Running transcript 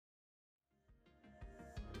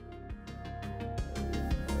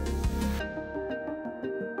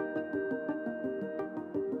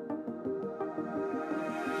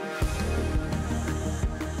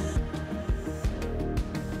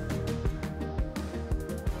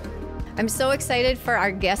I'm so excited for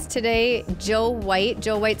our guest today, Joe White.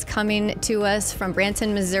 Joe White's coming to us from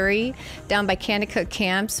Branson, Missouri, down by Kanakuk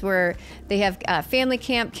camps, where they have family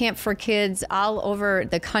camp for kids all over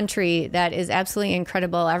the country that is absolutely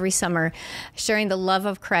incredible every summer, sharing the love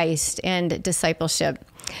of Christ and discipleship.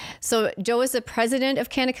 So Joe is the president of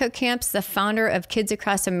Kanakuk Camps, the founder of Kids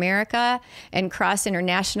Across America and Cross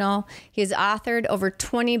International. He has authored over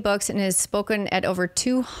 20 books and has spoken at over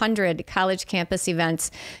 200 college campus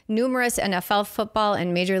events, numerous NFL football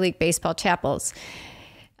and Major League Baseball chapels.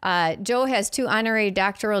 Joe has 2 honorary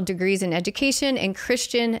doctoral degrees in education and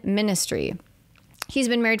Christian ministry. He's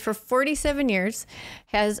been married for 47 years,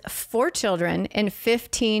 has 4 children and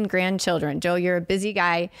 15 grandchildren. Joe, you're a busy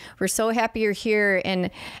guy. We're so happy you're here. And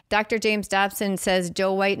Dr. James Dobson says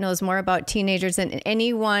Joe White knows more about teenagers than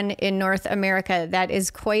anyone in North America. That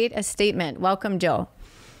is quite a statement. Welcome, Joe.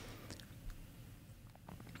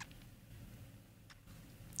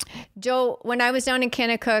 Joe, when I was down in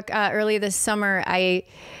Kanakuk early this summer, I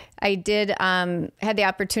did had the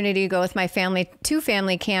opportunity to go with my family to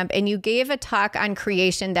family camp, and you gave a talk on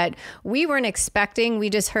creation that we weren't expecting.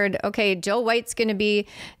 We just heard, okay, Joe White's going to be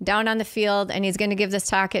down on the field and he's going to give this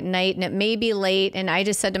talk at night, and it may be late. And I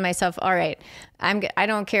just said to myself, all right, I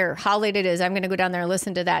don't care how late it is. I'm going to go down there and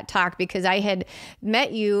listen to that talk, because I had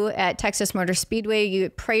met you at Texas Motor Speedway. You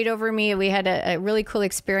prayed over me. We had a really cool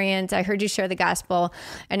experience. I heard you share the gospel,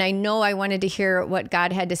 and I know I wanted to hear what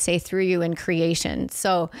God had to say through you in creation.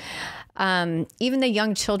 So even the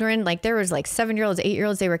young children, like there was like 7-year-olds,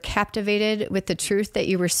 8-year-olds, they were captivated with the truth that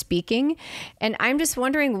you were speaking. And I'm just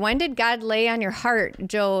wondering, when did God lay on your heart,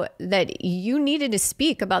 Joe, that you needed to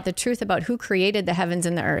speak about the truth about who created the heavens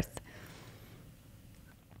and the earth?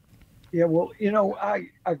 Yeah, well,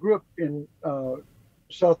 I grew up in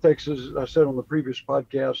South Texas, as I said on the previous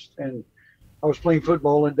podcast, and I was playing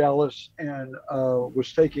football in Dallas and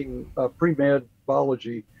was taking pre-med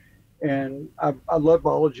biology. And I love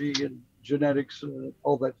biology and genetics and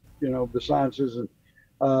all that, the sciences.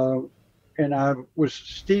 And I was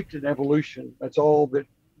steeped in evolution. That's all that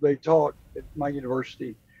they taught at my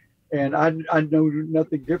university. And I know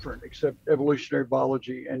nothing different except evolutionary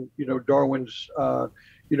biology and, Darwin's,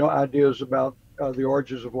 ideas about the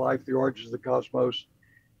origins of life, the origins of the cosmos.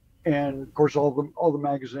 And of course, all the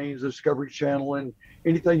magazines, the Discovery Channel, and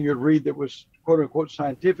anything you'd read that was quote unquote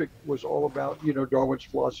scientific was all about, Darwin's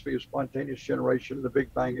philosophy of spontaneous generation, the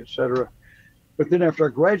Big Bang, etc. But then after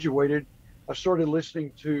I graduated, I started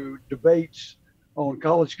listening to debates on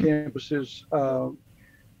college campuses,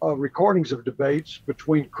 recordings of debates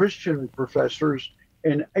between Christian professors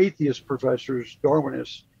and atheist professors,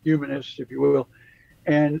 Darwinists, humanists, if you will.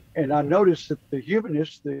 And I noticed that the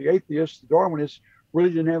humanists, the atheists, the Darwinists really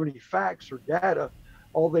didn't have any facts or data.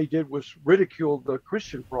 All they did was ridicule the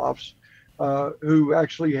Christian profs who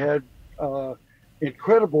actually had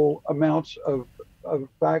incredible amounts of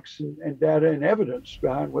facts and data and evidence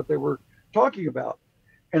behind what they were talking about.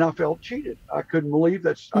 And I felt cheated. I couldn't believe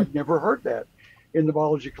I'd never heard that in the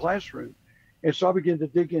biology classroom. And so I began to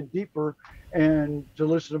dig in deeper and to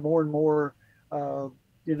listen to more and more,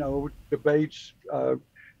 debates,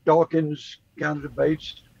 Dawkins kind of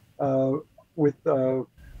debates with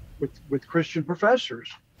Christian professors.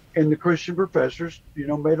 And the Christian professors,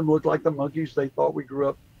 made them look like the monkeys they thought we grew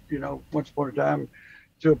up, once upon a time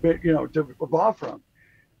to evolve from.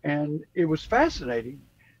 And it was fascinating.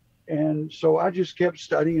 And so I just kept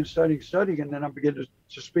studying, and then I began to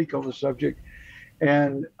speak on the subject.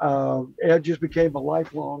 And it just became a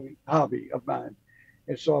lifelong hobby of mine.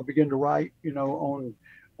 And so I began to write, on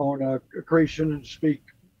creation and speak,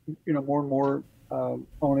 more and more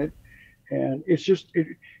on it. And it's just,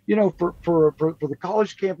 for the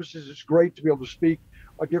college campuses, it's great to be able to speak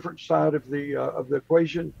a different side of the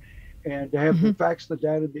equation, and to have the facts, the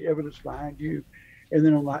data, the evidence behind you. And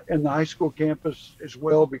then on the high school campus as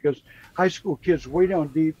well, because high school kids way down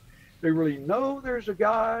deep, they really know there's a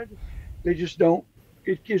God. They just don't.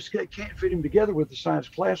 It can't fit him together with the science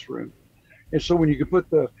classroom. And so when you can put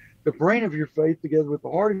the brain of your faith together with the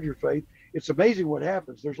heart of your faith, it's amazing what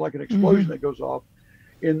happens. There's like an explosion that goes off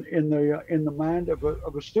in the mind of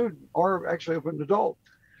a student, or actually of an adult.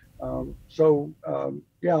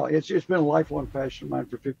 It's been a lifelong passion of mine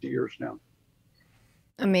for 50 years now.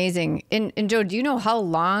 Amazing. And Joe, do you know how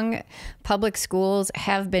long public schools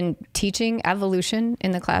have been teaching evolution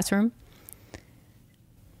in the classroom?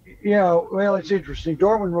 Yeah, well, it's interesting.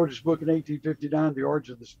 Darwin wrote his book in 1859, The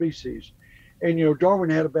Origin of the Species. And,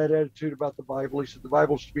 Darwin had a bad attitude about the Bible. He said the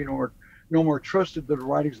Bible's to be no more trusted than the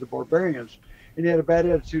writings of the barbarians. And he had a bad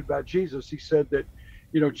attitude about Jesus. He said that,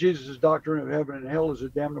 Jesus' doctrine of heaven and hell is a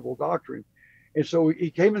damnable doctrine. And so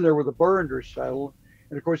he came in there with a burr under his saddle,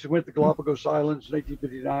 And of course, he went to the Galapagos Islands in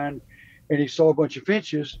 1859, and he saw a bunch of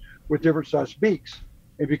finches with different sized beaks.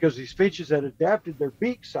 And because these finches had adapted their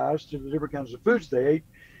beak size to the different kinds of foods they ate,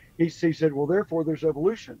 he said, well, therefore, there's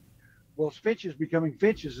evolution. Well, finches becoming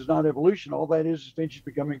finches is not evolution. All that is finches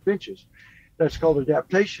becoming finches. That's called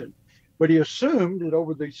adaptation. But he assumed that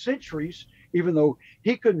over the centuries, even though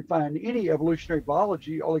he couldn't find any evolutionary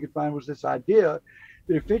biology, all he could find was this idea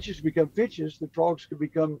that if finches become finches, the frogs could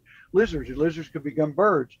become lizards, and lizards could become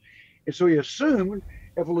birds. And so he assumed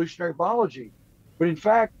evolutionary biology. But in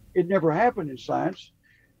fact, it never happened in science.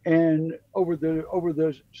 And over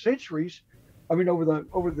the centuries,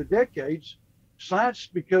 over the decades,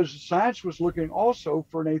 because science was looking also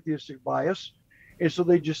for an atheistic bias, and so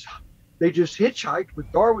they just hitchhiked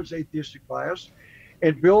with Darwin's atheistic bias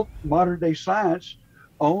and built modern day science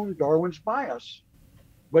on Darwin's bias.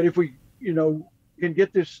 But if we, can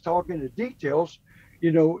get this talk into details,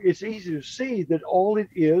 it's easy to see that all it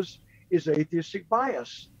is atheistic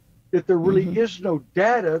bias, that there really is no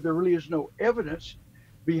data, there really is no evidence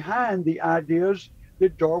behind the ideas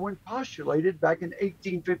that Darwin postulated back in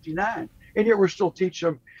 1859. And yet we're still teaching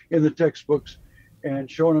them in the textbooks and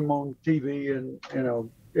showing them on TV. And,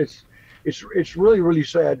 it's really, really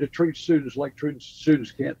sad to treat students like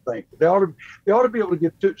students can't think. They ought to be able to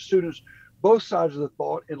give students both sides of the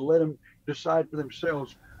thought and let them decide for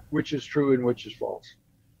themselves which is true and which is false.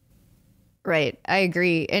 Right. I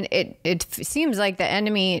agree. And it seems like the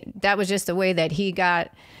enemy, that was just the way that he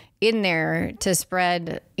got in there to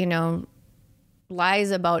spread,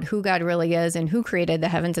 lies about who God really is and who created the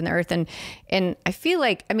heavens and the earth. And I feel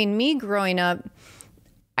like, me growing up,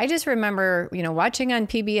 I just remember, watching on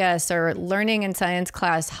PBS or learning in science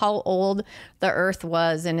class how old the earth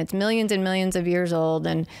was, and it's millions and millions of years old.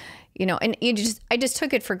 And, I just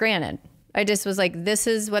took it for granted. I just was like, this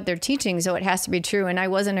is what they're teaching, so it has to be true. And I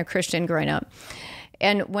wasn't a Christian growing up.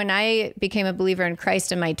 And when I became a believer in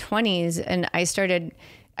Christ in my 20s, and I started,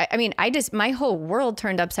 my whole world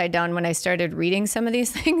turned upside down when I started reading some of these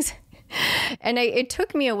things. And it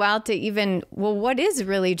took me a while to even, what is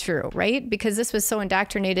really true, right? Because this was so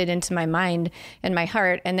indoctrinated into my mind and my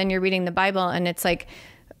heart. And then you're reading the Bible and it's like,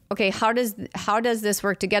 okay, how does this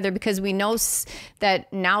work together? Because we know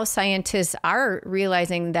that now scientists are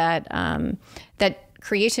realizing that that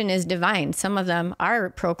creation is divine. Some of them are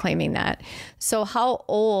proclaiming that. So how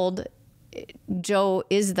old, Joe,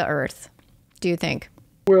 is the earth, do you think?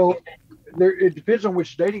 Well, it depends on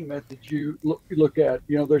which dating method you look at.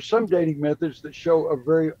 There's some dating methods that show a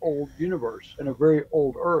very old universe and a very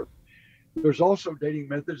old earth. There's also dating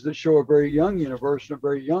methods that show a very young universe and a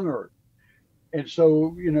very young earth. And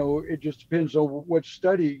so, it just depends on what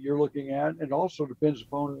study you're looking at, and also depends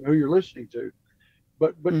upon who you're listening to.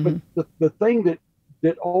 But the thing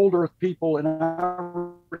that old earth people, and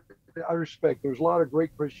I respect, there's a lot of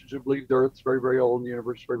great Christians who believe the earth's very, very old and the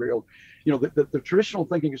universe is very, very old. The traditional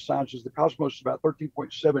thinking of science is the cosmos is about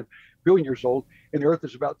 13.7 billion years old, and the earth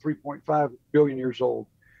is about 3.5 billion years old.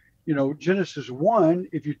 Genesis 1,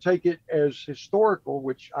 if you take it as historical,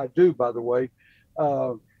 which I do, by the way,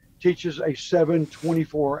 teaches a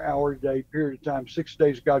 24-hour day period of time. 6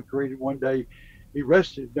 days God created, 1 day he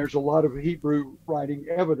rested. There's a lot of Hebrew writing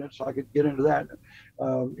evidence. I could get into that,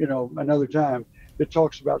 another time, that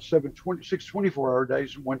talks about 6 24-hour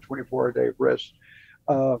days and 1 24-hour day of rest.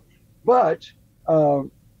 But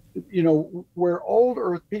where old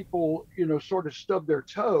earth people, sort of stub their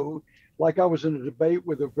toe, like I was in a debate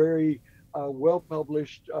with a very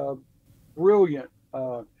well-published, brilliant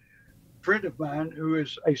friend of mine who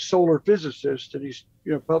is a solar physicist, and he's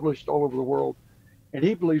published all over the world, and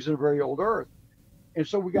he believes in a very old earth. And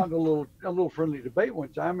so we got in a little friendly debate one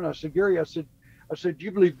time, and I said, Gary, I said, do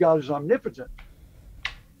you believe God is omnipotent,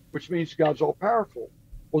 which means God's all powerful?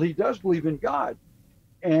 Well, he does believe in God.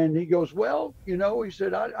 And he goes, well, he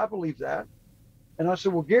said, I believe that. And I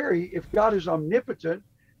said, well, Gary, if God is omnipotent,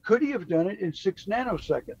 could he have done it in 6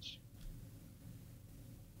 nanoseconds?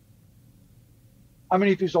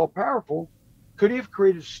 If he's all powerful, could he have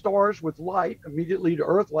created stars with light immediately to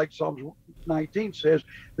earth, like Psalms 19 says,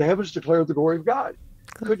 the heavens declare the glory of God?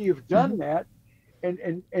 Could he have done that?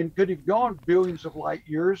 And could he have gone billions of light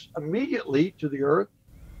years immediately to the earth?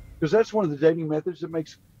 Because that's one of the dating methods that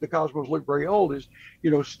makes the cosmos look very old is,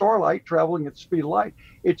 starlight traveling at the speed of light.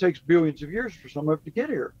 It takes billions of years for some of it to get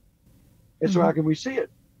here. And so how can we see it?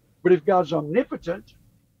 But if God's omnipotent,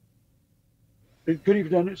 it could he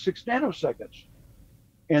have done it in 6 nanoseconds?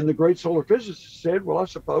 And the great solar physicist said, well, I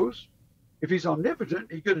suppose if he's omnipotent,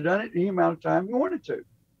 he could have done it in any amount of time he wanted to.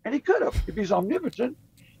 And he could have. If he's omnipotent,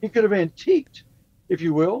 he could have antiqued, if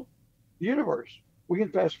you will, the universe. We can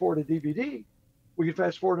fast forward a DVD. We can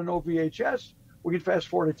fast forward an old VHS. we can fast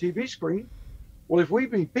forward a TV screen. Well, if we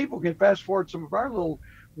be people can fast forward some of our little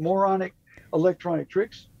moronic electronic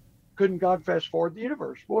tricks, couldn't God fast forward the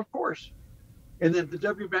universe? Well, of course. And then the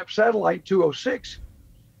WMAP satellite 206,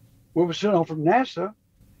 what was sent off from NASA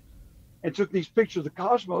and took these pictures of the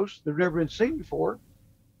cosmos that have never been seen before.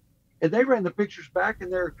 And they ran the pictures back in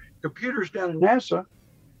their computers down in NASA,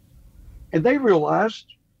 and they realized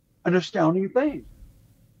an astounding thing,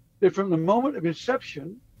 that from the moment of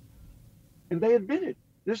inception, and they admitted,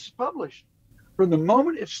 this is published, from the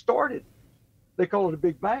moment it started, they call it a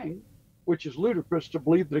Big Bang, which is ludicrous to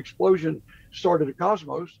believe that explosion started a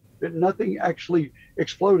cosmos, that nothing actually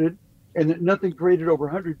exploded, and that nothing created over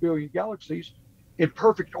 100 billion galaxies in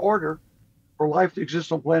perfect order for life to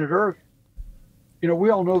exist on planet Earth. You know,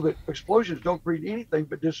 we all know that explosions don't create anything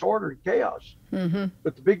but disorder and chaos. Mm-hmm.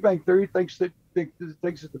 But the Big Bang Theory thinks that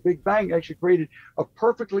the Big Bang actually created a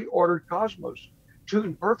perfectly ordered cosmos,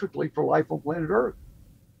 tuned perfectly for life on planet Earth.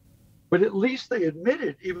 But at least they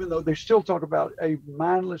admitted, even though they still talk about a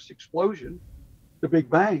mindless explosion, the Big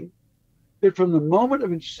Bang, that from the moment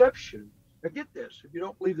of inception, now get this, if you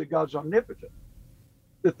don't believe that God's omnipotent,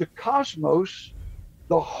 that the cosmos,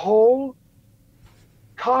 the whole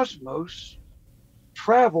cosmos,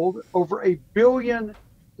 traveled over 1 billion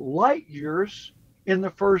light years in the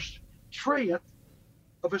first trillionth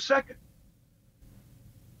of a second.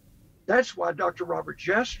 That's why Dr. Robert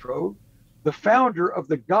Jastrow, the founder of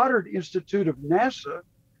the Goddard Institute of NASA,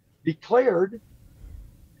 declared,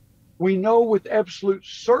 we know with absolute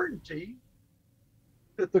certainty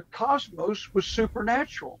that the cosmos was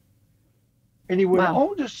supernatural. And he went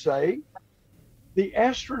on to say, the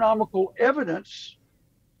astronomical evidence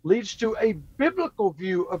leads to a biblical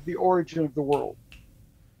view of the origin of the world.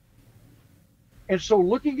 And so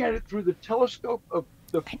looking at it through the telescope of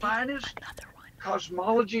the finest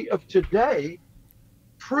cosmology of today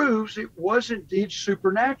proves it was indeed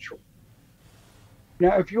supernatural.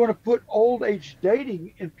 Now, if you want to put old age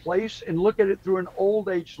dating in place and look at it through an old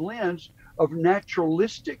age lens of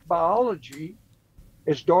naturalistic biology,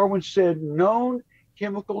 as Darwin said, known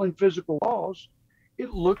chemical and physical laws, it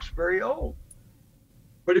looks very old.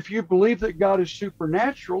 But if you believe that God is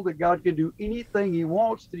supernatural, that God can do anything he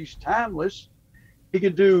wants, that he's timeless, he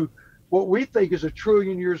can do what we think is 1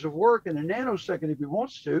 trillion years of work in a nanosecond if he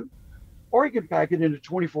wants to, or he can pack it into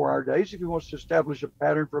 24-hour days if he wants to establish a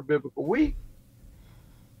pattern for a biblical week,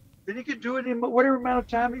 then he can do it in whatever amount of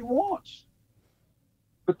time he wants.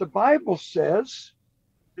 But the Bible says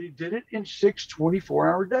that he did it in 6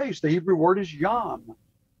 24-hour days. The Hebrew word is yom,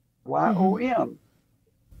 Y-O-M.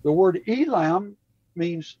 The word elam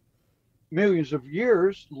means millions of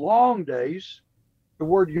years, long days. The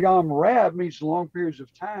word yom rab means long periods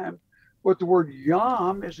of time. But the word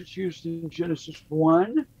yom, as it's used in Genesis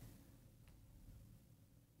 1,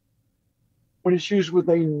 when it's used with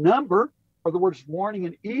a number, or the words morning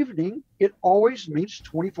and evening, it always means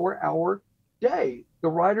 24-hour day. The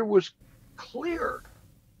writer was clear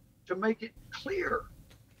to make it clear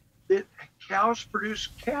that cows produce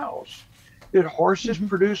cows, that horses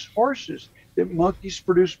produce horses, that monkeys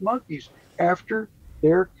produce monkeys after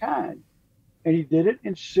their kind. And he did it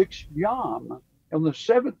in 6 yom. On the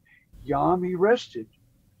 7th yom, he rested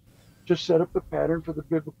to set up the pattern for the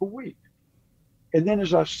biblical week. And then,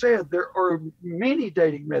 as I said, there are many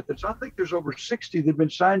dating methods. I think there's over 60 that have been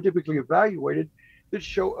scientifically evaluated that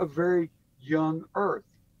show a very young Earth.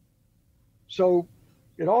 So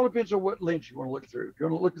it all depends on what lens you want to look through. If you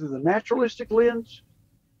want to look through the naturalistic lens,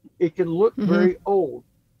 it can look very old.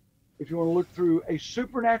 If you want to look through a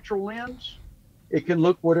supernatural lens, it can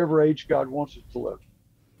look whatever age God wants it to look.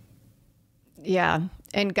 Yeah.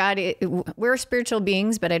 And God, we're spiritual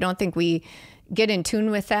beings, but I don't think we get in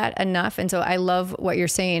tune with that enough. And so I love what you're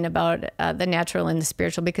saying about the natural and the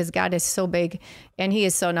spiritual, because God is so big and he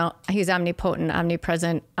is he's omnipotent,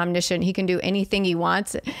 omnipresent, omniscient. He can do anything he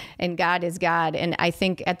wants, and God is God. And I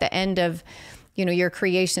think at the end of, your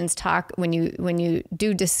creations talk, when you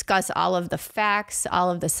do discuss all of the facts, all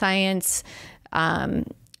of the science,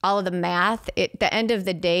 all of the math, at the end of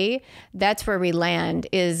the day, that's where we land.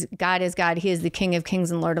 Is God is God. He is the King of Kings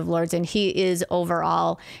and Lord of Lords, and he is over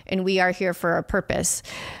all, and we are here for a purpose.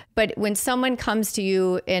 But when someone comes to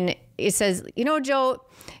you and it says, Joe,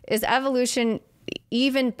 is evolution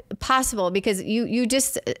even possible? Because you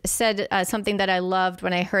just said something that I loved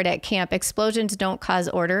when I heard at camp. Explosions don't cause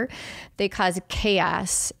order, they cause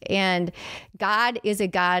chaos. And God is a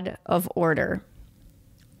God of order.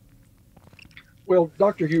 Well,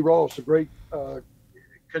 Dr. Hugh Ross, a great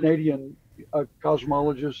Canadian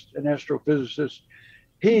cosmologist and astrophysicist,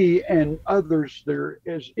 he and others that are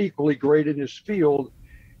as equally great in his field,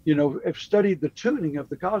 have studied the tuning of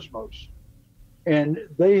the cosmos. And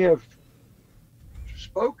they have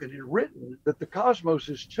spoken and written that the cosmos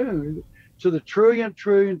is tuned to the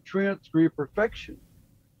trillionth degree of perfection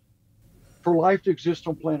for life to exist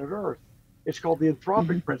on planet Earth. It's called the Mm-hmm.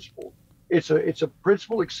 anthropic principle. It's a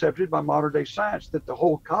principle accepted by modern day science that the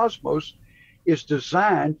whole cosmos is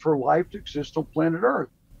designed for life to exist on planet Earth.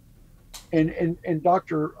 And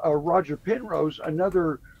Dr. Roger Penrose,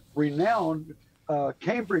 another renowned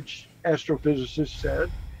Cambridge astrophysicist, said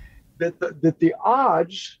that the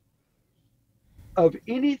odds of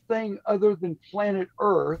anything other than planet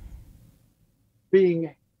Earth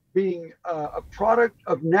being a product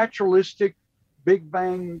of naturalistic Big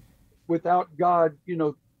Bang without God,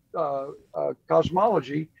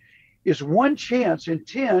 cosmology, is one chance in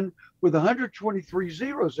 10 with 123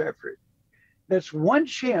 zeros after it. That's one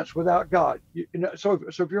chance without God. So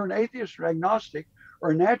if you're an atheist or agnostic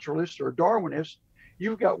or a naturalist or a Darwinist,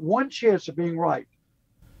 you've got one chance of being right.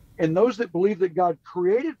 And those that believe that God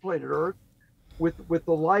created planet Earth with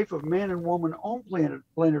the life of man and woman on planet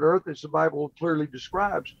Earth, as the Bible clearly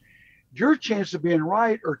describes, your chance of being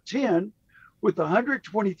right are 10 with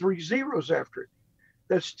 123 zeros after it.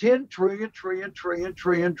 That's 10 trillion, trillion, trillion,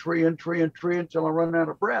 trillion, trillion, trillion, trillion, until I run out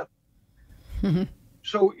of breath. Mm-hmm.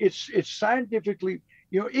 So it's scientifically,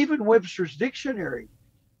 even Webster's dictionary,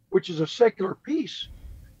 which is a secular piece,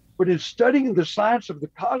 but in studying the science of the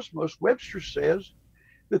cosmos, Webster says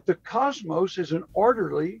that the cosmos is an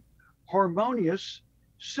orderly, harmonious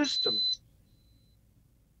system.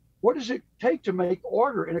 What does it take to make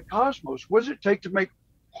order in a cosmos? What does it take to make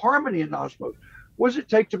harmony in the cosmos? What does it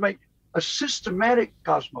take to make a systematic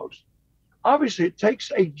cosmos? Obviously, it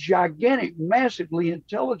takes a gigantic, massively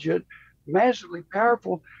intelligent, massively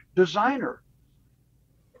powerful designer.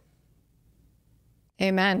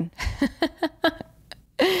 Amen.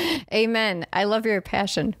 Amen. I love your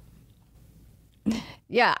passion.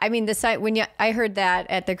 Yeah, I mean I heard that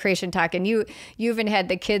at the creation talk, and you even had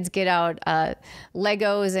the kids get out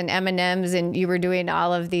Legos and M&Ms, and you were doing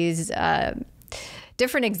all of these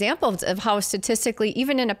different examples of how statistically,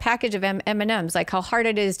 even in a package of M&Ms, like how hard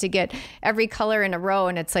it is to get every color in a row,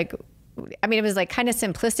 and it's like, I mean, it was like kind of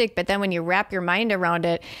simplistic, but then when you wrap your mind around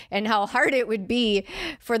it and how hard it would be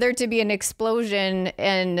for there to be an explosion,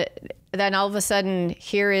 and then all of a sudden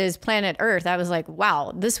here is planet Earth, I was like,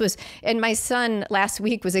 wow, and my son last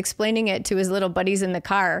week was explaining it to his little buddies in the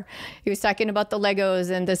car. He was talking about the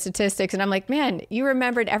Legos and the statistics, and I'm like, man, you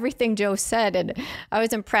remembered everything Joe said, and I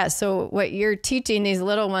was impressed. So what you're teaching these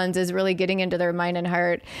little ones is really getting into their mind and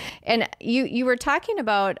heart. And you were talking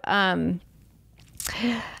about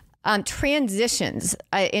transitions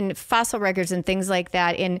in fossil records and things like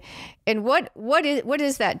that. And what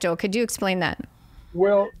is that, Joe? Could you explain that?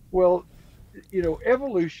 Well,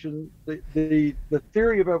 evolution, the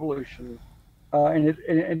theory of evolution,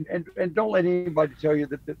 and don't let anybody tell you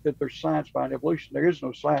that there's science behind evolution. There is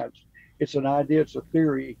no science. It's an idea. It's a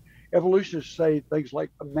theory. Evolutionists say things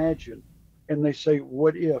like imagine, and they say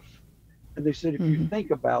what if, and they said if you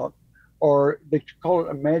think about, or they call it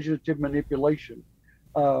imaginative manipulation.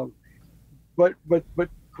 But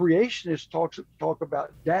creationists talk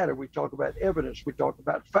about data. We talk about evidence. We talk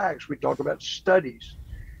about facts. We talk about studies.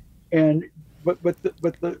 And but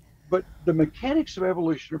the mechanics of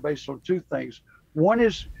evolution are based on two things. One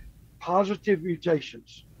is positive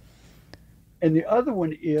mutations, and the other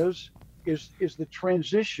one is the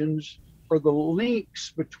transitions or the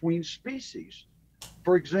links between species.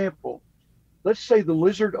 For example, let's say the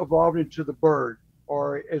lizard evolved into the bird,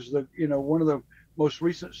 or as one of the most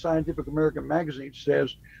recent Scientific American magazine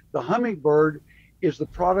says, the hummingbird is the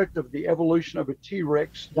product of the evolution of a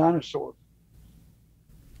T-Rex dinosaur.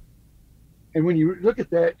 And when you look at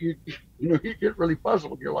that, you get really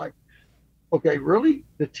puzzled. You're like, okay, really?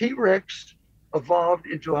 The T-Rex evolved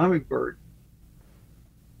into a hummingbird?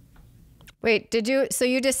 Wait, so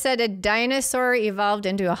you just said a dinosaur evolved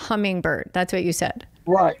into a hummingbird. That's what you said.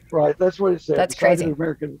 Right. That's what it said. That's crazy. Scientific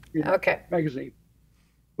American Okay. magazine.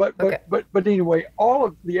 But anyway, all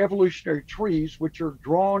of the evolutionary trees, which are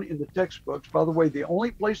drawn in the textbooks, by the way, the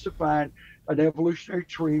only place to find an evolutionary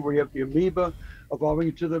tree where you have the amoeba evolving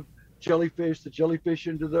into the jellyfish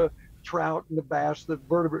into the trout and the bass, the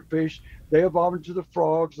vertebrate fish, they evolved into the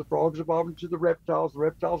frogs evolved into the reptiles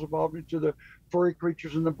evolved into the furry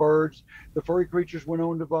creatures and the birds. The furry creatures went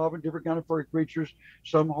on to evolve into different kind of furry creatures,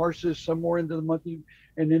 some horses, some more into the monkey,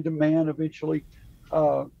 and into man eventually.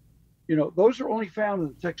 Those are only found in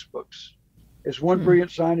the textbooks. As one brilliant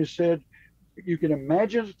scientist said, you can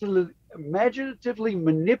imaginatively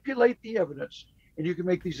manipulate the evidence, and you can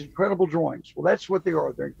make these incredible drawings. Well, that's what they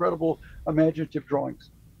are. They're incredible imaginative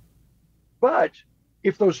drawings. But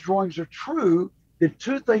if those drawings are true, then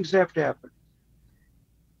two things have to happen.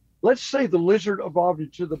 Let's say the lizard evolved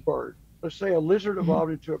into the bird. Let's say a lizard Mhm.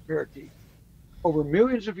 evolved into a parakeet. Over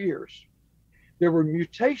millions of years, there were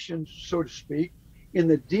mutations, so to speak, in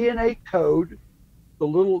the DNA code, the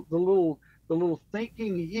little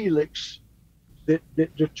thinking helix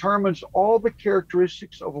that determines all the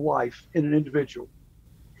characteristics of life in an individual.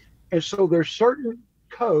 And so there's certain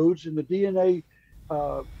codes in the DNA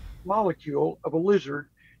uh, molecule of a lizard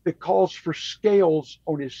that calls for scales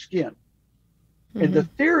on his skin. And the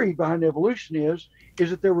Hmm. theory behind evolution is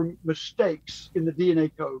that there were mistakes in the DNA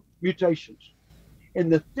code, mutations.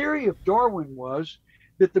 And the theory of Darwin was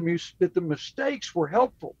that the mistakes were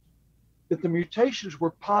helpful, that the mutations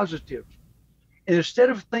were positive. And instead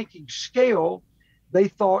of thinking scale, they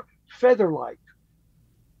thought feather-like.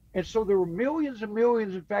 And so there were millions and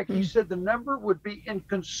millions. In fact, he said the number would be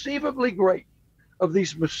inconceivably great of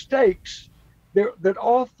these mistakes that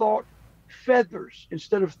all thought feathers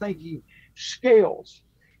instead of thinking scales.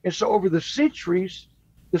 And so over the centuries,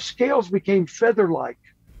 the scales became feather-like.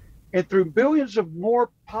 And through billions of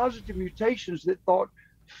more positive mutations that thought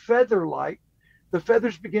feather-like, the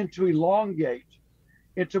feathers began to elongate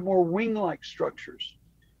into more wing-like structures.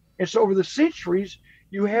 And so over the centuries,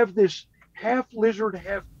 you have this half lizard,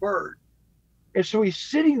 half bird. And so he's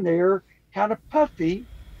sitting there kind of puffy,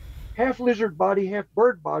 half lizard body, half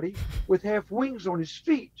bird body, with half wings on his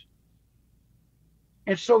feet.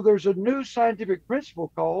 And so there's a new scientific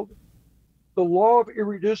principle called the law of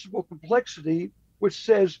irreducible complexity, which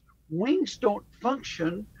says wings don't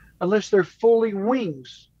function unless they're fully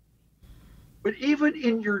wings. But even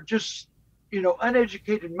in your just,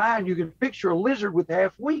 uneducated mind, you can picture a lizard with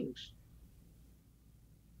half wings.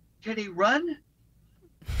 Can he run?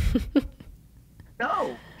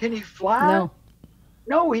 No. Can he fly? No.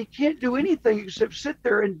 No, he can't do anything except sit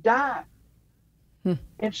there and die. Hmm.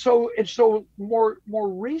 And so more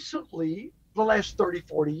recently, the last 30,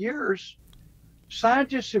 40 years,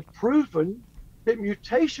 scientists have proven that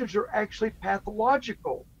mutations are actually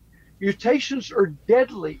pathological. Mutations are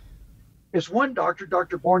deadly. As one doctor,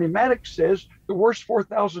 Dr. Barney Maddox, says, the worst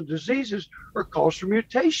 4,000 diseases are caused from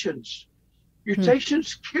mutations. Hmm.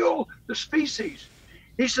 Mutations kill the species.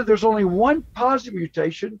 He said there's only one positive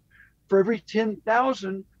mutation for every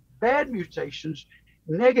 10,000 bad mutations,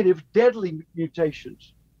 negative, deadly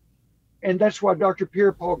mutations. And that's why Dr.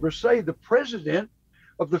 Pierre Paul Grisset, the president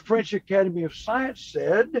of the French Academy of Science,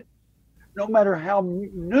 said no matter how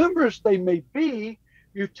numerous they may be,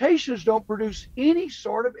 mutations don't produce any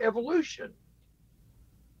sort of evolution.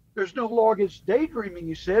 There's no law against daydreaming,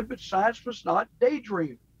 he said, but science must not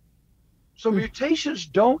daydream. So Hmm. mutations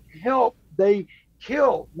don't help, they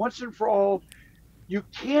kill once and for all. You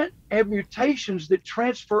can't have mutations that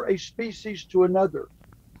transfer a species to another.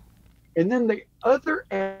 And then the other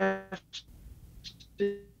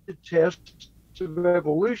test of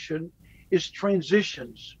evolution is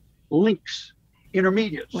transitions, links,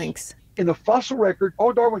 intermediates. Links. In the fossil record,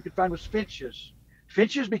 all Darwin could find was finches.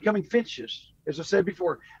 Finches becoming finches. As I said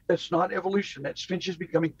before, that's not evolution. That's finches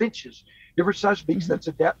becoming finches. Different size beaks, Mhm. that's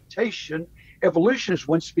adaptation. Evolution is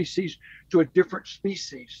one species to a different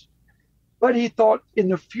species. But he thought in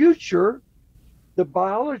the future, the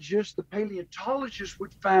biologists, the paleontologists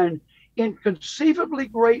would find inconceivably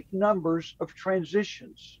great numbers of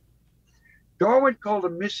transitions. Darwin called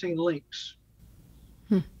them missing links.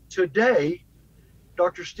 Hmm. Today,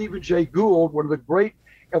 Dr. Stephen Jay Gould, one of the great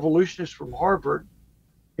evolutionists from Harvard,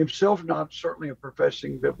 himself not certainly a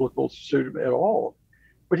professing biblical student at all,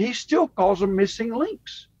 but he still calls them missing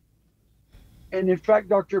links. And in fact,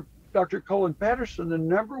 Dr. Colin Patterson, the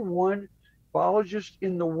number one biologist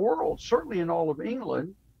in the world, certainly in all of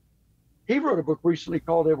England, he wrote a book recently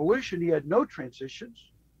called Evolution. He had no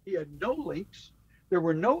transitions, he had no links, there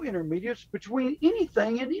were no intermediates between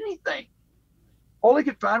anything and anything. All he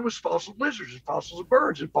could find was fossils of lizards and fossils of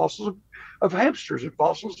birds and fossils of hamsters and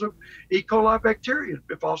fossils of E. coli bacteria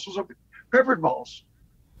and fossils of peppered moths,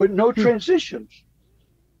 but no Hmm. transitions.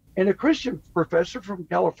 And a Christian professor from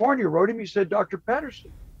California wrote him. He said, Dr.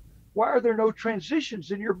 Patterson, why are there no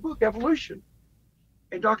transitions in your book, Evolution?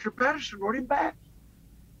 And Dr. Patterson wrote him back.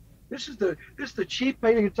 This is the chief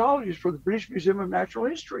paleontologist for the British Museum of Natural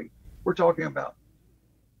History we're talking about.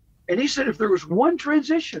 And he said if there was one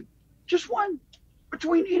transition, just one,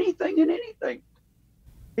 between anything and anything,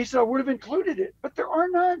 he said I would have included it, but there are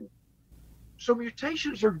none. So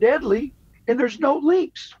mutations are deadly and there's no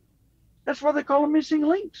links. That's why they call them missing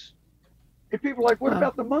links. And people are like, what Wow.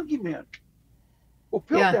 about the monkey men? Well,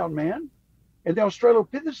 Yeah. Piltdown man and the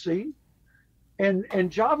Australopithecine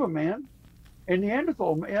and Java man and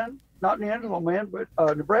Neanderthal man, not Neanderthal man, but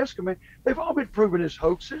Nebraska man, they've all been proven as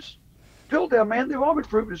hoaxes. Piltdown man, they've all been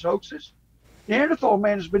proven as hoaxes. Neanderthal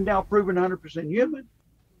man has been now proven 100% human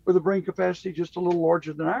with a brain capacity just a little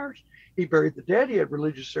larger than ours. He buried the dead. He had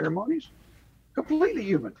religious ceremonies, completely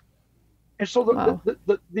human. And so Wow.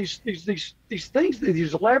 these things,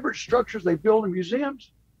 these elaborate structures they build in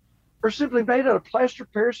museums are simply made out of plaster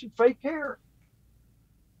Paris and fake hair.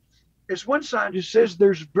 As one scientist says,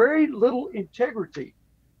 there's very little integrity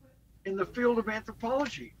in the field of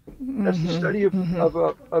anthropology. That's the study of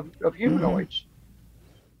humanoids,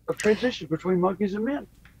 of transitions between monkeys and men.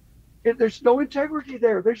 There's no integrity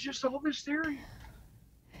there. There's just all this theory.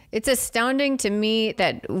 It's astounding to me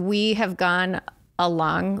that we have gone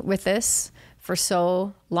along with this for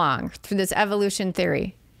so long through this evolution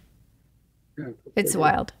theory. It's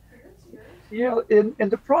wild. Yeah, and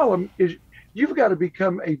the problem is you've got to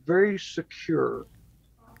become a very secure,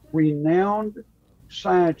 renowned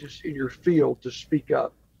scientist in your field to speak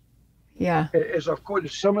up. Yeah. As I've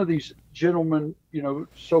quoted some of these gentlemen,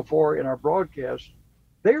 so far in our broadcast,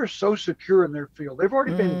 they are so secure in their field. They've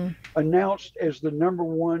already been announced as the number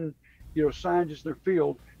one, scientist in their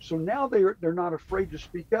field. So now they're not afraid to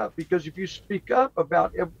speak up, because if you speak up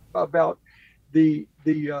about the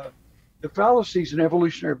fallacies in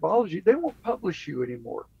evolutionary biology, they won't publish you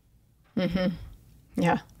anymore.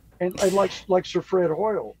 Yeah. And like Sir Fred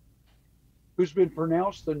Hoyle, who's been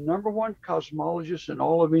pronounced the number one cosmologist in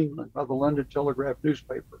all of England by the London Telegraph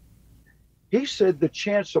newspaper. He said the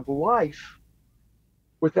chance of life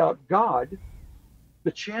without God,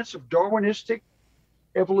 the chance of Darwinistic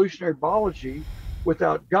evolutionary biology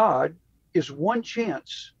without God, is one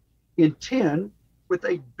chance in 10 with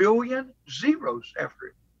a billion zeros after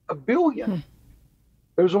it. A billion.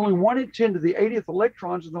 There's only 1 in 10 to the 80th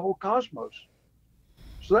electrons in the whole cosmos.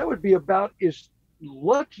 So that would be about as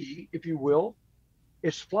lucky, if you will,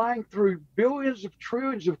 as flying through billions of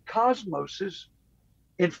trillions of cosmoses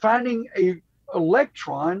and finding a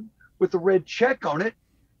electron with a red check on it,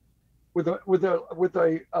 with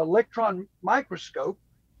a electron microscope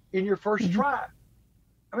in your first try.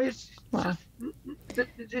 I mean,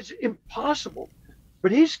 it's impossible.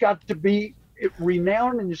 But he's got to be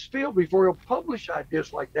renowned in his field before he'll publish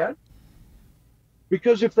ideas like that.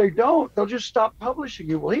 Because if they don't, they'll just stop publishing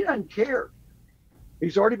you. Well, he doesn't care.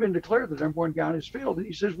 He's already been declared the number one guy in his field. And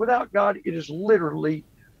he says, without God, it is literally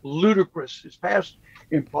ludicrous. It's past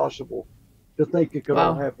impossible to think it could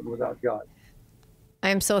all happen without God. I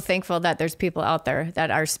am so thankful that there's people out there that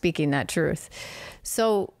are speaking that truth.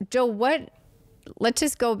 So, Joe, let's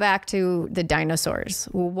just go back to the dinosaurs.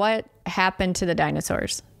 What happened to the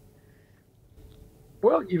dinosaurs?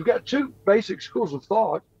 Well, you've got two basic schools of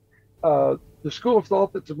thought. The school of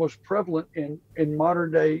thought that's the most prevalent in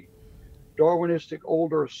modern day Darwinistic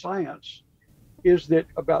old Earth science is that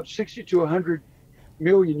about 60 to 100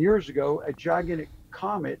 million years ago, a gigantic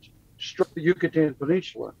comet struck the Yucatan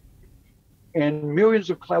Peninsula, and millions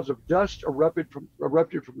of clouds of dust erupted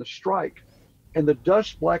from the strike, and the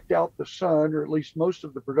dust blacked out the sun, or at least most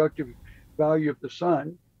of the productive value of the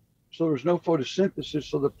sun. So there was no photosynthesis,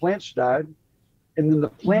 so the plants died, and then the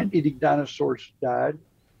plant-eating dinosaurs died,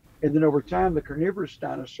 and then over time the carnivorous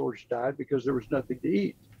dinosaurs died because there was nothing to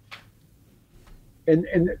eat.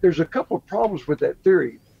 And there's a couple of problems with that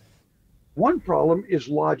theory. One problem is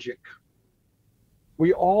logic.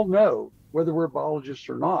 We all know, whether we're biologists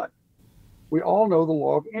or not, we all know the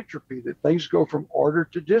law of entropy, that things go from order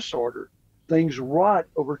to disorder. Things rot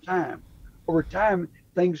over time. Over time,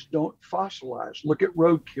 things don't fossilize. Look at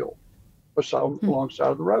roadkill alongside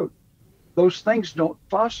of the road. Those things don't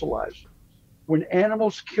fossilize. When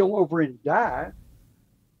animals kill over and die,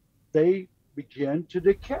 they begin to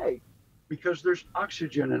decay because there's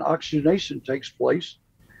oxygen, and oxygenation takes place,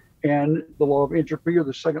 and the law of entropy, or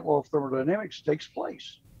the second law of thermodynamics, takes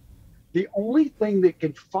place. The only thing that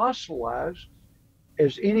can fossilize,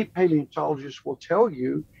 as any paleontologist will tell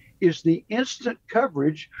you, is the instant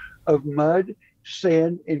coverage of mud,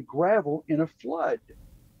 sand, and gravel in a flood.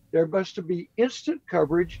 There must be instant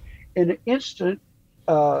coverage and an instant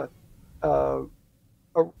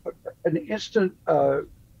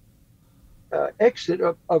exit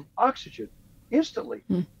of oxygen instantly.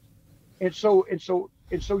 And so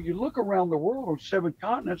you look around the world on 7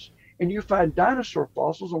 continents, and you find dinosaur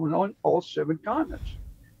fossils on all 7 continents.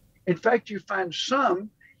 In fact, you find some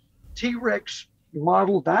T-Rex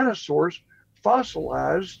model dinosaurs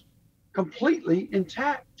fossilized completely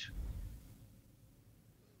intact.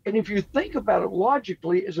 And if you think about it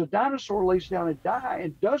logically, as a dinosaur lays down and dies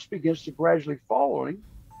and dust begins to gradually fall on him,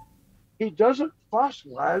 he doesn't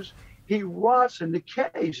fossilize, he rots and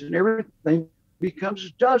decays, and everything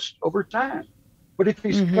becomes dust over time. But if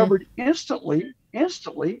he's covered instantly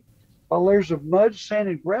by layers of mud, sand,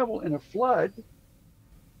 and gravel in a flood,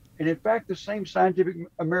 And in fact, the same Scientific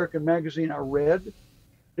American magazine I read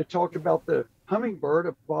that talked about the hummingbird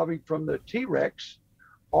evolving from the T-Rex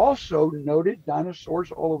also noted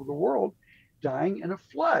dinosaurs all over the world dying in a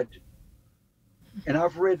flood. And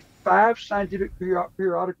I've read 5 scientific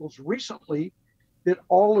periodicals recently that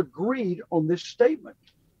all agreed on this statement.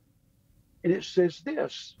 And it says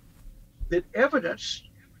this, that evidence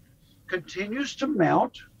continues to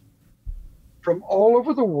mount from all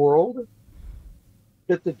over the world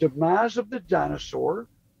that the demise of the dinosaur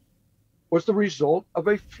was the result of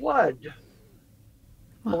a flood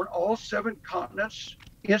on all 7 continents,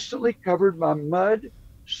 instantly covered by mud,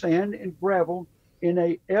 sand, and gravel in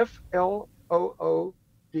a FLOOD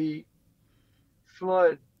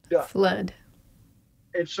flood. Flood.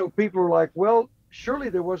 And so people are like, well, surely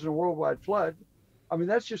there wasn't a worldwide flood. I mean,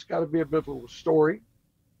 that's just got to be a biblical story.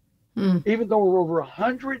 Even though we're over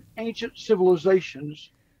 100 ancient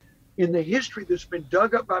civilizations in the history that's been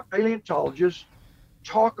dug up by paleontologists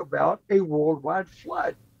talk about a worldwide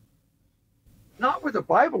flood. Not with the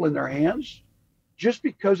Bible in their hands, just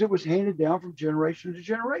because it was handed down from generation to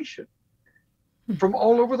generation. From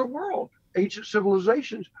all over the world, ancient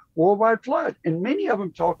civilizations, worldwide flood. And many of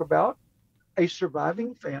them talk about a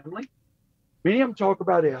surviving family. Many of them talk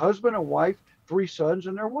about a husband, a wife, 3 sons,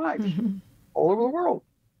 and their wives all over the world.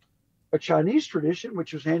 A Chinese tradition,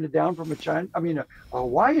 which was handed down from a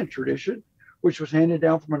Hawaiian tradition, which was handed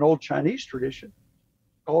down from an old Chinese tradition,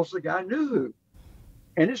 calls the guy Nuhu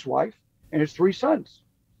and his wife and his 3 sons.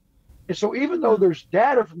 And so even though there's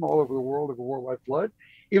data from all over the world of a worldwide flood,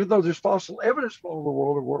 even though there's fossil evidence from all over the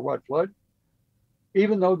world of a worldwide flood,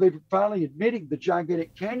 even though they're finally admitting the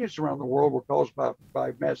gigantic canyons around the world were caused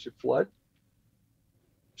by massive flood,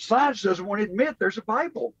 science doesn't want to admit there's a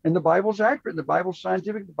Bible, and the Bible's accurate, and the Bible's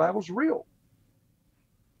scientific, the Bible's real.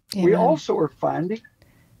 Amen. We also are finding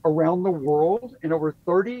around the world in over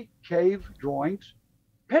 30 cave drawings,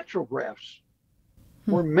 petrographs,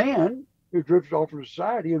 where man who drifted off from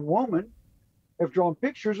society and woman have drawn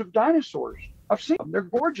pictures of dinosaurs. I've seen them. They're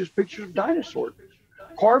gorgeous pictures of dinosaurs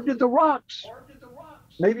carved in the rocks,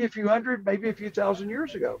 maybe a few hundred, maybe a few thousand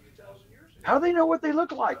years ago. How do they know what they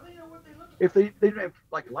look like? If they didn't have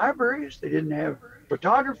like libraries, they didn't have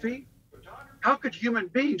photography, how could human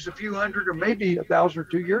beings a few hundred or maybe 1,000 or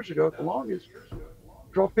 2 years ago at the longest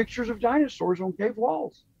draw pictures of dinosaurs on cave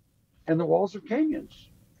walls and the walls of canyons?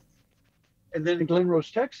 And then in Glen Rose,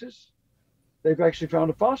 Texas, they've actually found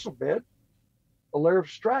a fossil bed, a layer of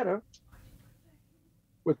strata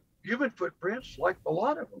with human footprints, like a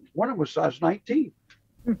lot of them. One of them was size 19,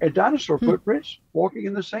 and dinosaur footprints walking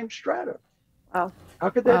in the same strata. Wow. How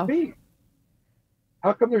could that be?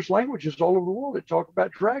 How come there's languages all over the world that talk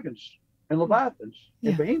about dragons and leviathans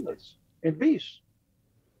and behemoths and beasts?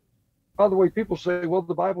 By the way, people say, well,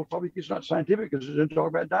 the Bible probably is not scientific because it didn't talk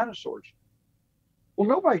about dinosaurs. Well,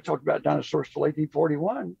 nobody talked about dinosaurs till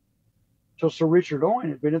 1841, till Sir Richard Owen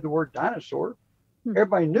invented the word dinosaur.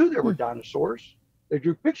 Everybody knew there were dinosaurs. They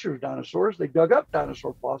drew pictures of dinosaurs. They dug up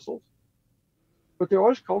dinosaur fossils. But they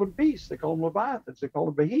always called them beasts. They called them leviathans. They called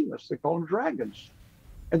them behemoths. They called them dragons.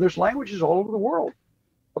 And there's languages all over the world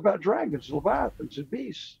about dragons, leviathans, and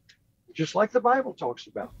beasts, just like the Bible talks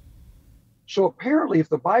about. So apparently, if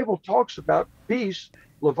the Bible talks about beasts,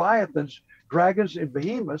 leviathans, dragons, and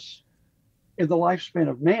behemoths in the lifespan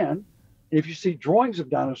of man, and if you see drawings of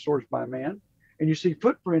dinosaurs by man, and you see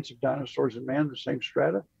footprints of dinosaurs in man, the same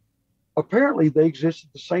strata, apparently they exist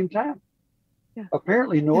at the same time. Yeah.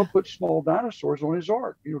 Apparently Noah put small dinosaurs on his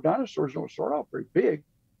ark. You know, dinosaurs don't start off very big.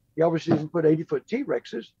 He obviously didn't put 80-foot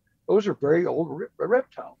T-Rexes. Those are very old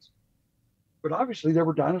reptiles. But obviously there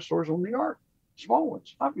were dinosaurs on the ark, small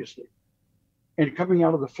ones, obviously. And coming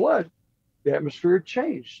out of the flood, the atmosphere had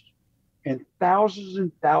changed. And thousands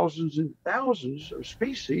and thousands and thousands of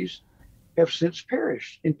species have since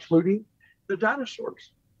perished, including the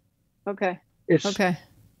dinosaurs. Okay. It's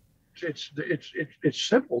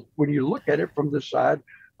simple. When you look at it from the side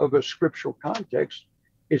of a scriptural context,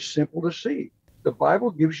 it's simple to see. The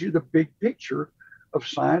Bible gives you the big picture of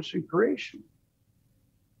science and creation.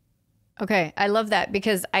 Okay, I love that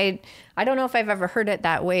because I don't know if I've ever heard it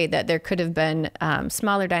that way, that there could have been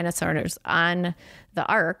smaller dinosaurs on the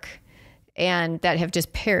ark and that have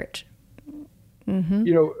just perished. Mm-hmm.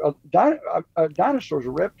 You know, dinosaurs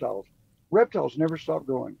are reptiles. Reptiles never stop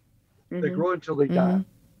growing. Mm-hmm. They grow until they die.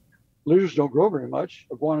 Lizards don't grow very much.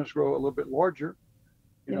 Iguanas grow a little bit larger.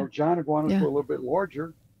 You know, giant iguanas grow a little bit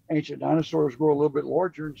larger. Ancient dinosaurs grow a little bit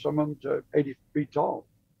larger, and some of them to 80 feet tall.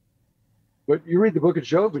 But you read the book of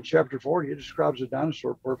Job in chapter 40, it describes a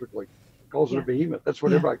dinosaur perfectly. It calls it a behemoth. That's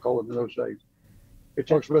what everybody called it in those days. It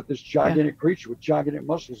talks about this gigantic creature with gigantic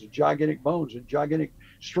muscles and gigantic bones and gigantic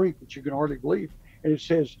strength that you can hardly believe. And it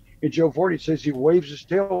says in Job 40, it says he waves his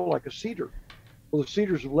tail like a cedar. Well, the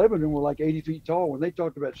cedars of Lebanon were like 80 feet tall. When they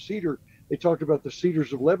talked about cedar, they talked about the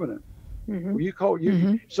cedars of Lebanon. Mm-hmm. Well, you call you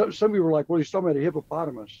Mhm. some people were like, well, he's talking about a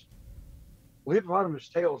hippopotamus. Well, hippopotamus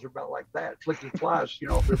tails are about like that, flicking flies,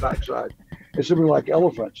 off their backside. And some are like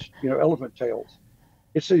elephants, elephant tails.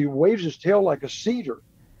 It says he waves his tail like a cedar.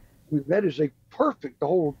 I mean, that is the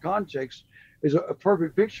whole context is a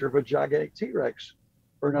perfect picture of a gigantic T-Rex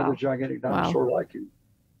or another Wow. gigantic dinosaur like him.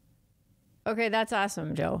 Okay, that's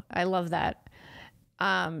awesome, Joe. I love that.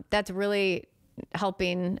 That's really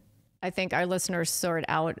helping, I think, our listeners sort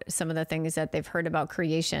out some of the things that they've heard about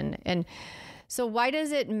creation. And so why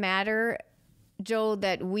does it matter, Joe,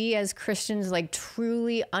 that we as Christians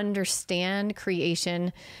truly understand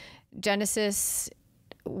creation? Genesis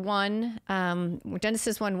 1,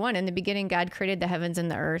 Genesis 1:1, in the beginning, God created the heavens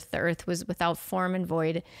and the earth. The earth was without form and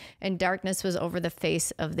void, and darkness was over the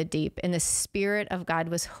face of the deep. And the Spirit of God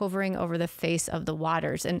was hovering over the face of the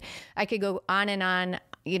waters. And I could go on and on,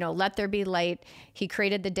 let there be light. He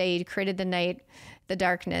created the day, he created the night, the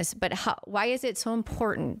darkness. But why is it so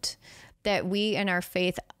important that we in our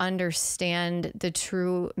faith understand the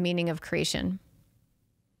true meaning of creation?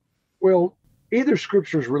 Well, either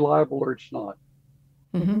scripture is reliable or it's not.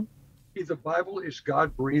 Mm-hmm. Either the Bible is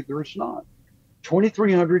God breathed or it's not.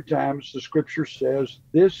 2,300 times the scripture says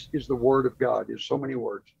this is the word of God, is so many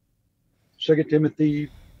words. 2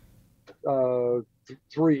 Timothy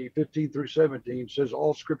 3:15 through 17 says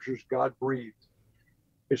all scripture is God breathed.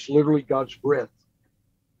 It's literally God's breath.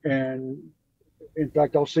 And in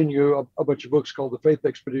fact, I'll send you a bunch of books called The Faith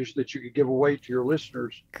Expedition that you could give away to your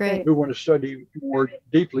listeners Great. who want to study more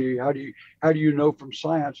deeply. How do you know from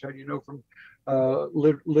science? How do you know from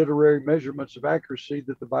literary measurements of accuracy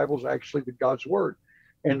that the Bible is actually God's word?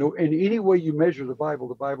 And any way you measure the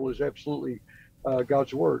Bible is absolutely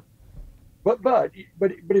God's word. But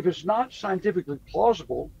if it's not scientifically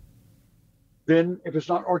plausible, then if it's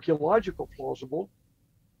not archaeological plausible,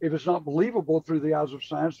 if it's not believable through the eyes of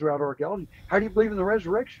science, throughout archaeology, how do you believe in the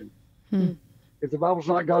resurrection? Hmm. If the Bible's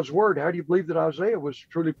not God's word, how do you believe that Isaiah was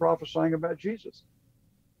truly prophesying about Jesus?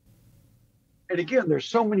 And again, there's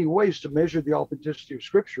so many ways to measure the authenticity of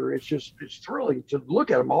Scripture. It's thrilling to look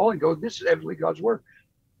at them all and go, this is absolutely God's word.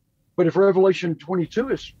 But if Revelation 22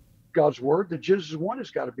 is God's word, then Genesis 1 has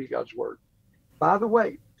got to be God's word. By the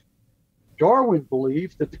way, Darwin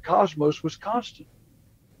believed that the cosmos was constant.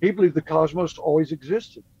 He believed the cosmos always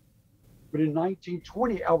existed. But in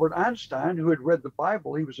 1920, Albert Einstein, who had read the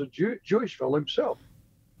Bible, he was a Jewish fellow himself.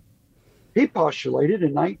 He postulated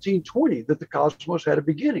in 1920 that the cosmos had a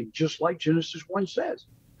beginning, just like Genesis 1 says.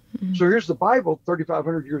 Mm-hmm. So here's the Bible,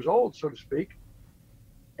 3,500 years old, so to speak.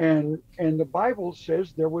 And the Bible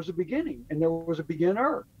says there was a beginning and there was a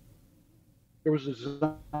beginner. There was a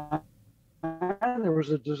design, there was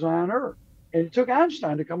a designer. And it took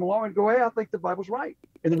Einstein to come along and go, hey, I think the Bible's right.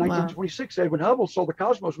 And in 1926, Edwin Hubble saw the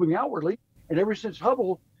cosmos moving outwardly. And ever since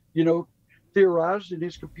Hubble, theorized in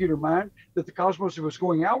his computer mind that the cosmos that was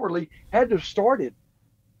going outwardly had to have started.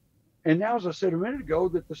 And now, as I said a minute ago,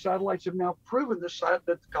 that the satellites have now proven that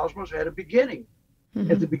the cosmos had a beginning.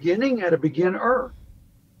 Mm-hmm. At the beginning had a beginner.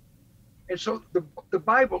 And so the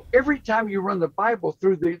Bible, every time you run the Bible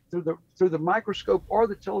through the microscope or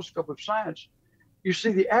the telescope of science, you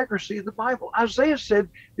see the accuracy of the Bible. Isaiah said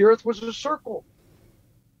the earth was a circle.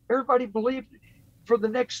 Everybody believed for the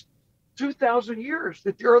next 2,000 years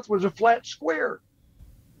that the earth was a flat square.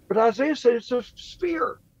 But Isaiah said it's a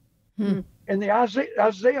sphere. Hmm. And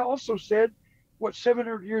Isaiah also said,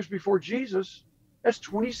 700 years before Jesus, that's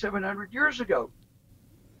 2,700 years ago.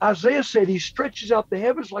 Isaiah said he stretches out the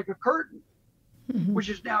heavens like a curtain, mm-hmm. which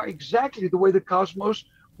is now exactly the way the cosmos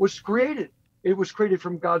was created. It was created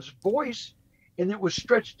from God's voice, and it was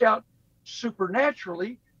stretched out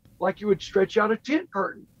supernaturally like you would stretch out a tent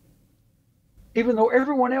curtain. Even though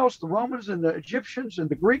everyone else, the Romans and the Egyptians and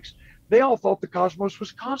the Greeks, they all thought the cosmos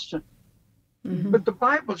was constant. Mm-hmm. But the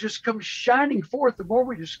Bible just comes shining forth. The more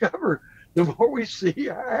we discover, the more we see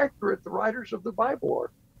how accurate the writers of the Bible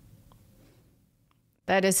are.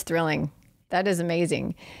 That is thrilling. That is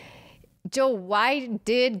amazing. Joe, why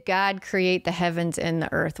did God create the heavens and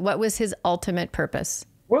the earth? What was his ultimate purpose?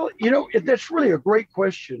 Well, that's really a great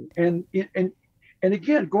question. And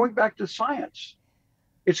again, going back to science,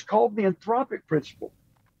 it's called the anthropic principle.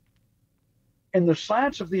 And the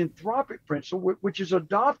science of the anthropic principle, which is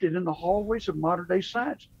adopted in the hallways of modern day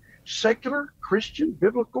science, secular, Christian,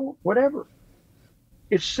 biblical, whatever,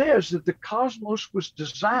 it says that the cosmos was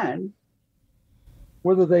designed,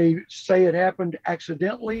 whether they say it happened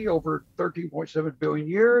accidentally over 13.7 billion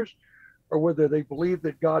years, or whether they believe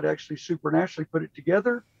that God actually supernaturally put it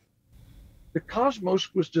together, the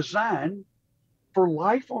cosmos was designed for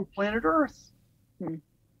life on planet Earth.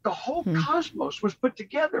 The whole cosmos was put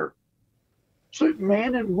together so that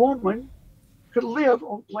man and woman could live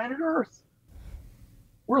on planet Earth.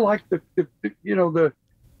 We're like the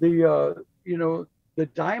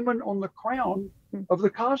diamond on the crown of the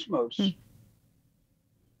cosmos.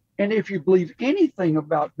 And if you believe anything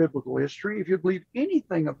about biblical history, if you believe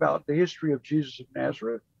anything about the history of Jesus of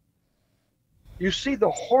Nazareth, you see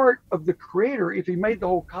the heart of the Creator if he made the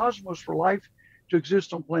whole cosmos for life to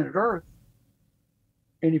exist on planet Earth.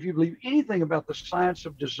 And if you believe anything about the science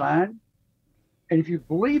of design, and if you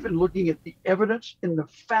believe in looking at the evidence and the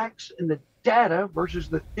facts and the data versus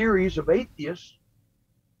the theories of atheists,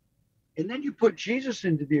 and then you put Jesus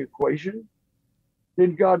into the equation,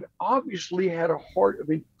 then God obviously had a heart of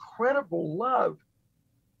incredible love.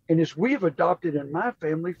 And as we have adopted in my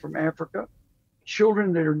family from Africa,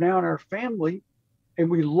 children that are now in our family, and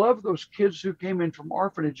we love those kids who came in from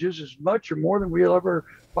orphanages as much or more than we love our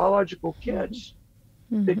biological kids,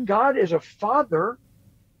 that God as a father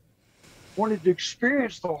wanted to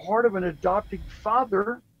experience the heart of an adopting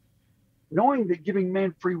father, knowing that giving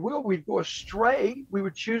man free will, we'd go astray, we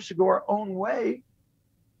would choose to go our own way.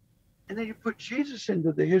 And then you put Jesus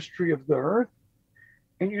into the history of the earth,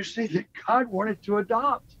 and you see that God wanted to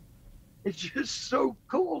adopt. It's just so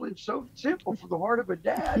cool and so simple for the heart of a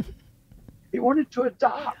dad. He wanted to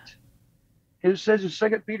adopt. And it says in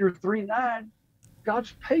 2 Peter 3:9,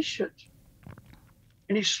 God's patient,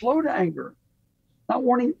 and he's slow to anger, not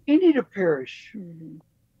wanting any to perish,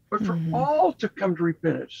 but for all to come to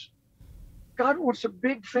repentance. God wants a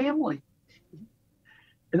big family.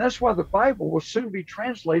 And that's why the Bible will soon be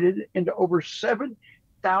translated into over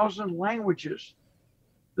 7,000 languages.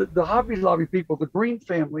 The Hobby Lobby people, the Green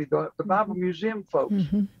family, the Bible Museum folks,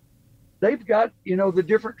 they've got, the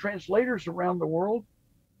different translators around the world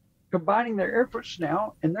combining their efforts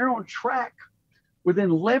now, and they're on track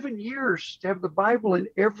within 11 years to have the Bible in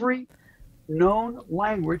every known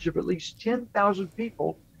language of at least 10,000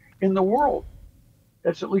 people in the world.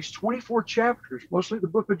 That's at least 24 chapters, mostly the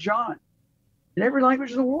book of John, in every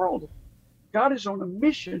language in the world. God is on a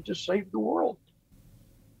mission to save the world.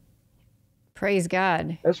 Praise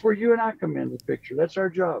God. That's where you and I come in the picture. That's our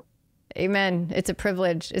job. Amen. It's a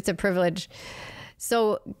privilege. It's a privilege.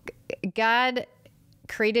 So God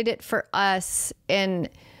created it for us. And,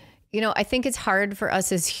 I think it's hard for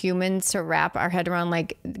us as humans to wrap our head around,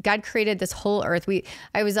 like, God created this whole earth.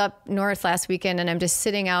 I was up north last weekend, and I'm just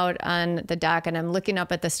sitting out on the dock, and I'm looking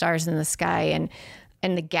up at the stars in the sky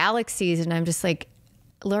and the galaxies. And I'm just like,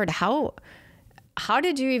 Lord, how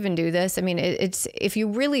did you even do this? I mean, it's, if you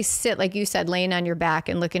really sit, like you said, laying on your back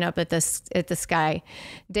and looking up at the sky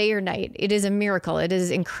day or night, it is a miracle. It is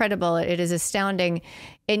incredible. It is astounding.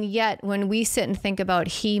 And yet when we sit and think about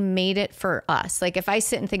he made it for us, like if I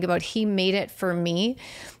sit and think about he made it for me,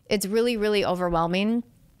 it's really, really overwhelming.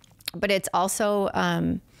 But it's also,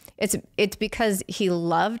 it's because he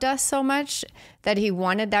loved us so much that he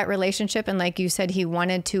wanted that relationship. And like you said, he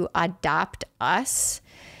wanted to adopt us.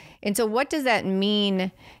 And so what does that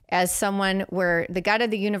mean as someone where the God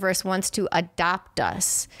of the universe wants to adopt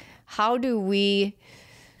us? How do we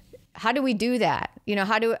do that?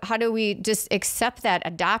 How do we just accept that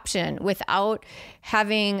adoption without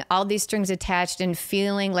having all these strings attached and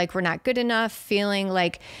feeling like we're not good enough, feeling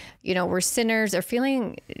like, we're sinners, or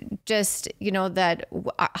feeling just, that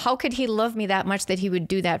how could he love me that much that he would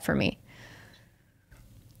do that for me?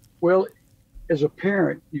 Well, as a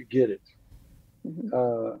parent, you get it.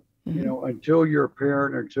 Until you're a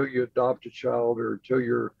parent, or until you adopt a child, or until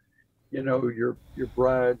you're, your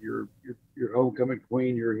bride, your homecoming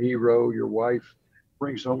queen, your hero, your wife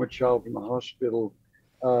brings home a child from the hospital,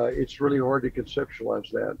 it's really hard to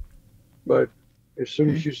conceptualize that. But as soon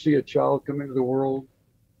as you see a child come into the world,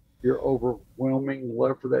 your overwhelming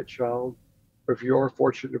love for that child, or if you are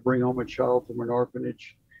fortunate to bring home a child from an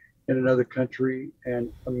orphanage in another country,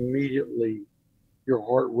 and immediately your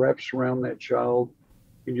heart wraps around that child,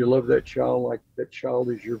 and you love that child like that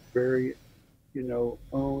child is your very,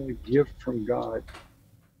 own gift from God.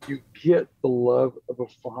 You get the love of a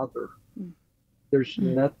father. There's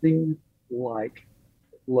nothing like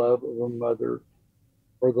love of a mother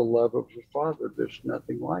or the love of a father. There's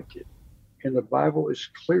nothing like it. And the Bible is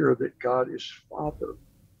clear that God is Father.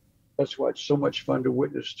 That's why it's so much fun to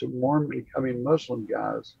witness to Muslim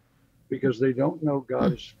guys, because they don't know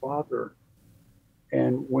God as Father.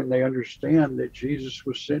 And when they understand that Jesus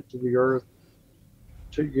was sent to the earth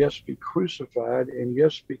to, yes, be crucified, and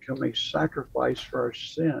yes, become a sacrifice for our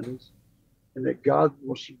sins, and that God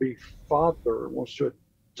wants to be Father, wants to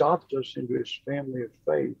adopt us into his family of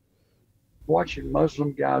faith. Watching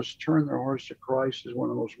Muslim guys turn their hearts to Christ is one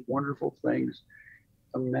of the most wonderful things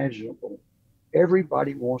imaginable.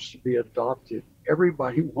 Everybody wants to be adopted.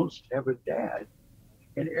 Everybody wants to have a dad.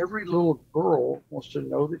 And every little girl wants to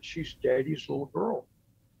know that she's daddy's little girl.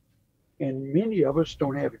 And many of us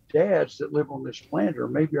don't have dads that live on this planet, or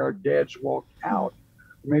maybe our dads walked out,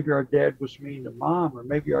 or maybe our dad was mean to mom, or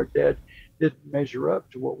maybe our dad didn't measure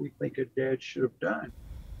up to what we think a dad should have done.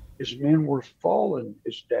 As men, we're fallen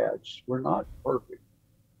as dads. We're not perfect.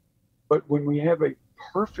 But when we have a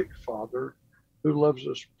perfect father who loves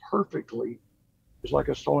us perfectly, it's like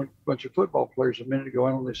I saw a bunch of football players a minute ago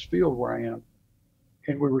out on this field where I am,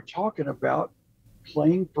 and we were talking about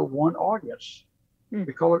playing for one audience.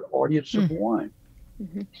 We call it audience of one.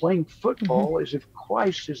 Playing football as if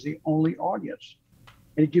Christ is the only audience.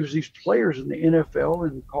 And it gives these players in the NFL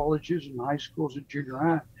and colleges and high schools and junior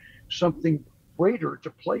high something greater to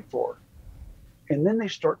play for. And then they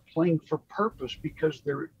start playing for purpose because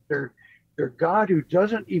they're God who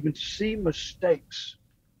doesn't even see mistakes,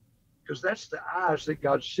 because that's the eyes that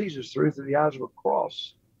God sees us through the eyes of a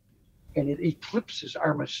cross. And it eclipses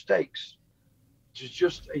our mistakes, which is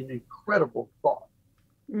just an incredible thought.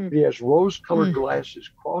 He has rose-colored glasses,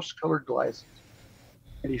 cross-colored glasses,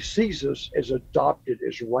 and he sees us as adopted,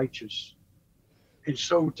 as righteous. And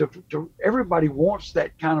so to everybody wants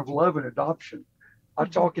that kind of love and adoption. I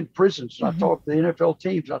talk in prisons, and I talk to the NFL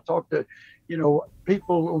teams, I talk to,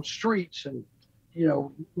 people on streets and,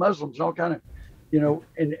 Muslims and all kind of,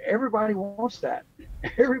 and everybody wants that.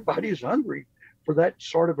 Everybody is hungry for that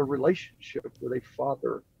sort of a relationship with a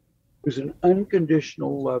father who's an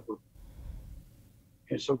unconditional lover.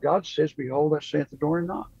 And so God says, behold, I stand at the door and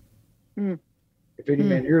knock. If any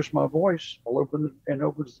man hears my voice, I'll open and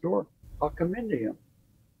opens the door. I'll come into him.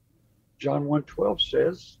 John 1:12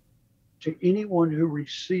 says, to anyone who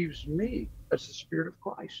receives me, that's the Spirit of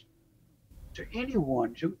Christ. To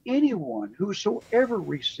anyone, whosoever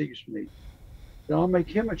receives me, then I'll make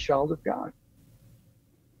him a child of God.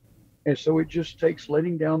 And so it just takes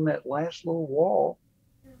letting down that last little wall,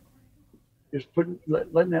 just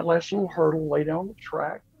letting that last little hurdle lay down the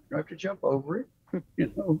track. You don't have to jump over it.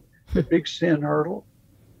 The big sin hurdle,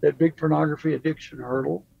 that big pornography addiction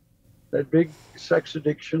hurdle, that big sex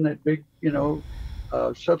addiction, that big,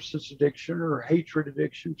 substance addiction or hatred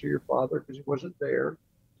addiction to your father because he wasn't there.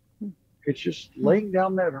 It's just laying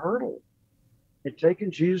down that hurdle and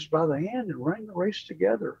taking Jesus by the hand and running the race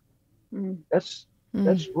together. That's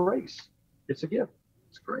grace. It's a gift.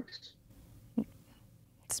 It's grace.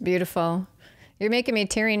 It's beautiful. You're making me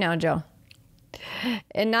teary now, Joe.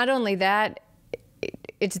 And not only that,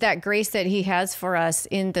 it's that grace that he has for us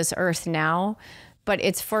in this earth now, but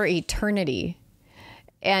it's for eternity.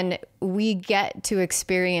 And we get to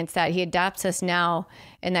experience that. He adopts us now,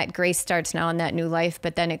 and that grace starts now in that new life,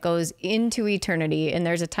 but then it goes into eternity. And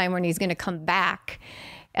there's a time when he's going to come back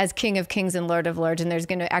as King of Kings and Lord of Lords, and there's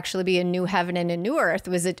going to actually be a new heaven and a new earth.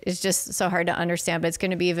 It's just so hard to understand, but it's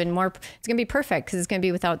going to be even more, it's going to be perfect because it's going to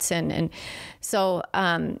be without sin. And so,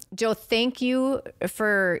 Joe, thank you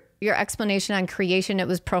for your explanation on creation. It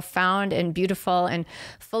was profound and beautiful and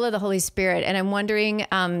full of the Holy Spirit. And I'm wondering,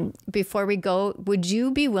 before we go, would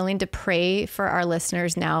you be willing to pray for our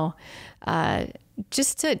listeners now,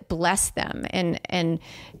 just to bless them and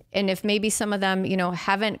if maybe some of them,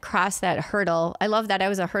 haven't crossed that hurdle. I love that. I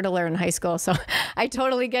was a hurdler in high school, so I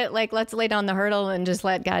totally get let's lay down the hurdle and just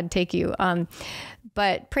let God take you.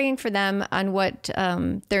 But praying for them on what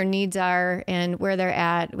their needs are and where they're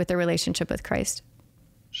at with their relationship with Christ.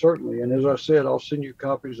 Certainly. And as I said, I'll send you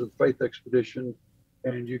copies of the Faith Expedition,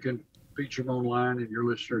 and you can feature them online, and your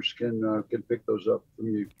listeners can pick those up from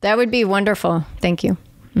you. That would be wonderful. Thank you.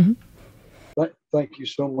 Mm-hmm. Thank you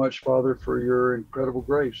so much, Father, for your incredible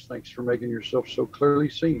grace. Thanks for making yourself so clearly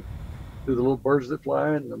seen through the little birds that fly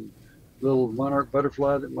and the little monarch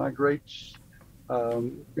butterfly that migrates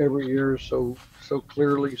every year so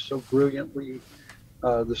clearly, so brilliantly.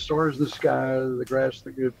 The stars in the sky, the grass,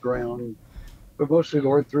 the good ground, but mostly,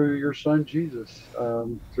 Lord, through your Son, Jesus,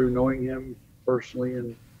 through knowing him personally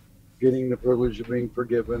and getting the privilege of being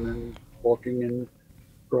forgiven and walking in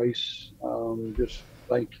grace. Just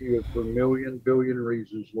thank you for a million, billion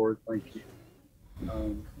reasons, Lord. Thank you.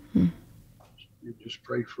 You just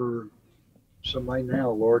pray for somebody now,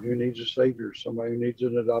 Lord, who needs a Savior, somebody who needs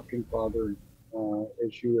an adopting Father.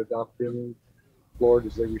 As you adopt them, Lord,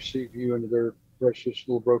 as they receive you into their precious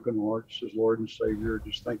little broken hearts as Lord and Savior,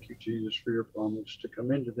 just thank you, Jesus, for your promise to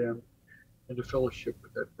come into them and to fellowship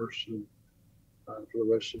with that person for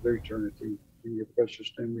the rest of their eternity. In your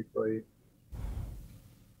precious name we pray.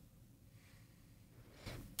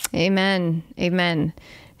 Amen. Amen.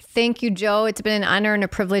 Thank you, Joe. It's been an honor and a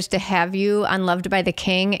privilege to have you on Loved by the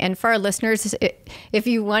King. And for our listeners, if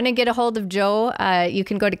you want to get a hold of Joe, you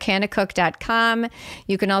can go to cannacook.com.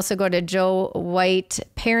 You can also go to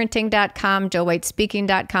joewhiteparenting.com,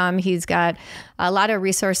 joewhitespeaking.com. He's got a lot of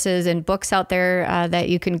resources and books out there that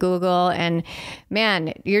you can Google. And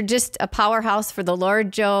man, you're just a powerhouse for the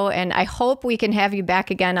Lord, Joe. And I hope we can have you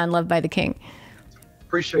back again on Loved by the King.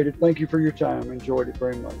 Appreciate it. Thank you for your time. Enjoyed it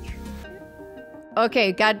very much.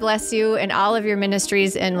 Okay, God bless you and all of your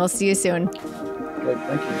ministries, and we'll see you soon. Okay,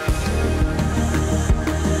 thank you.